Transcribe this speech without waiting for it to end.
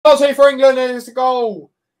Penalty for England, and it's a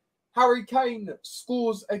goal. Harry Kane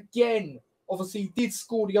scores again. Obviously, he did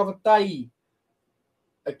score the other day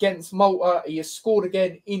against Malta. He has scored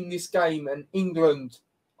again in this game, and England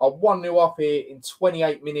are 1-0 up here in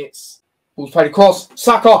 28 minutes. Ball's played across.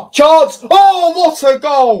 Saka, chance. Oh, what a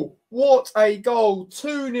goal! What a goal.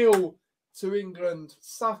 2-0 to England.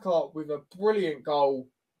 Saka with a brilliant goal.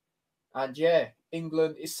 And yeah,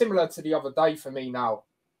 England is similar to the other day for me now,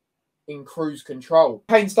 in cruise control.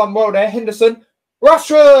 Kane's done well there. Henderson.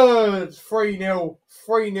 Rashford! 3-0.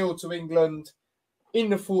 3-0 to England in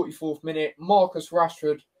the 44th minute. Marcus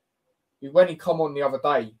Rashford, who when he come on the other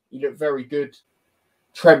day, he looked very good.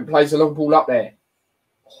 Trent plays a long ball up there.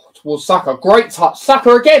 Oh, towards Saka. Great touch.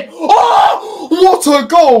 Saka again. Oh! What a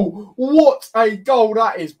goal! What a goal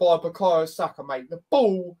that is by Bukayo Saka, mate. The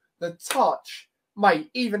ball, the touch. Mate,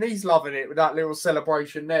 even he's loving it with that little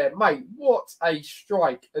celebration there. Mate, what a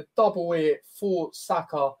strike. A double hit for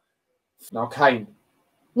Saka. Now Kane.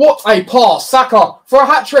 What a pass. Saka for a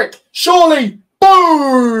hat-trick. Surely.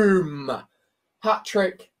 Boom!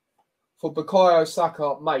 Hat-trick for Bukayo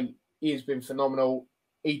Saka. Mate, he has been phenomenal.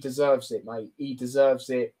 He deserves it, mate. He deserves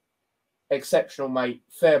it. Exceptional, mate.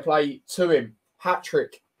 Fair play to him.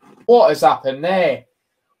 Hat-trick. What has happened there?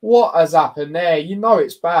 What has happened there? You know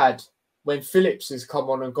it's bad when Phillips has come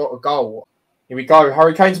on and got a goal. Here we go.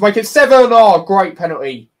 Harry Kane's making 7. Oh, great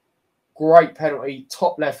penalty. Great penalty.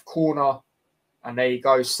 Top left corner. And there you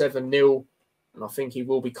go. 7-0. And I think he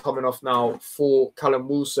will be coming off now for Callum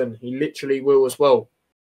Wilson. He literally will as well.